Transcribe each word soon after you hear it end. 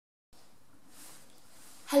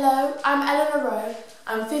Hello, I'm Eleanor Roe,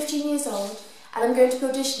 I'm 15 years old and I'm going to be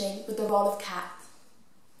auditioning with the role of Cat.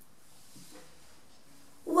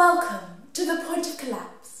 Welcome to the point of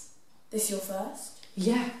collapse. This your first?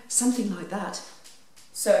 Yeah, something like that.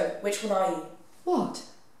 So, which one are you? What?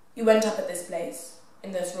 You went up at this place,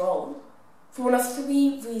 in this role, for one of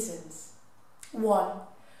three reasons. 1,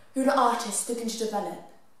 you're an artist looking to develop.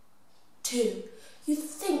 2, you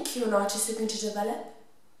think you're an artist looking to develop.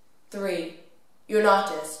 3, you're an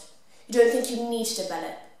artist. You don't think you need to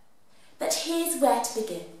develop. But here's where to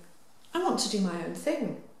begin. I want to do my own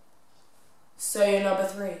thing. So you're number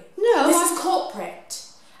 3? No, This is corporate,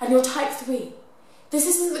 and you're type 3. This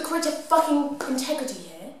isn't the creative fucking integrity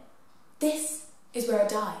here. This is where it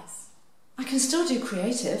dies. I can still do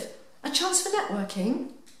creative. A chance for networking.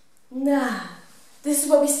 Nah, this is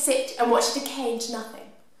where we sit and watch it decay into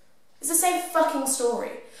nothing. It's the same fucking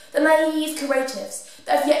story. The naive creatives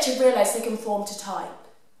that have yet to realise they conform to type.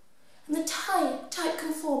 And the type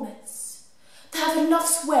conformists that have enough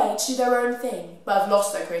sway to do their own thing but have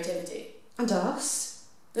lost their creativity. And us?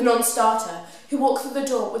 The non-starter who walk through the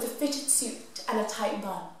door with a fitted suit and a tight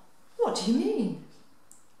bun. What do you mean?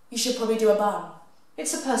 You should probably do a bun.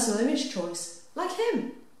 It's a personal image choice, like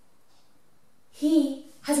him. He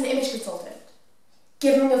has an image consultant.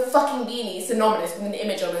 Give him a fucking beanie synonymous with an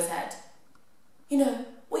image on his head. You know,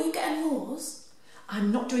 what you get in laws?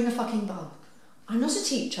 I'm not doing a fucking bun. I'm not a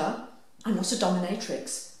teacher. I'm not a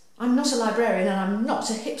dominatrix. I'm not a librarian and I'm not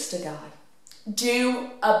a hipster guy. Do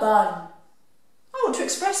a bun. I want to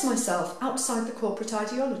express myself outside the corporate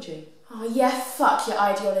ideology. Oh yeah, fuck your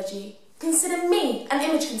ideology. Consider me an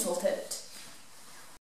image consultant.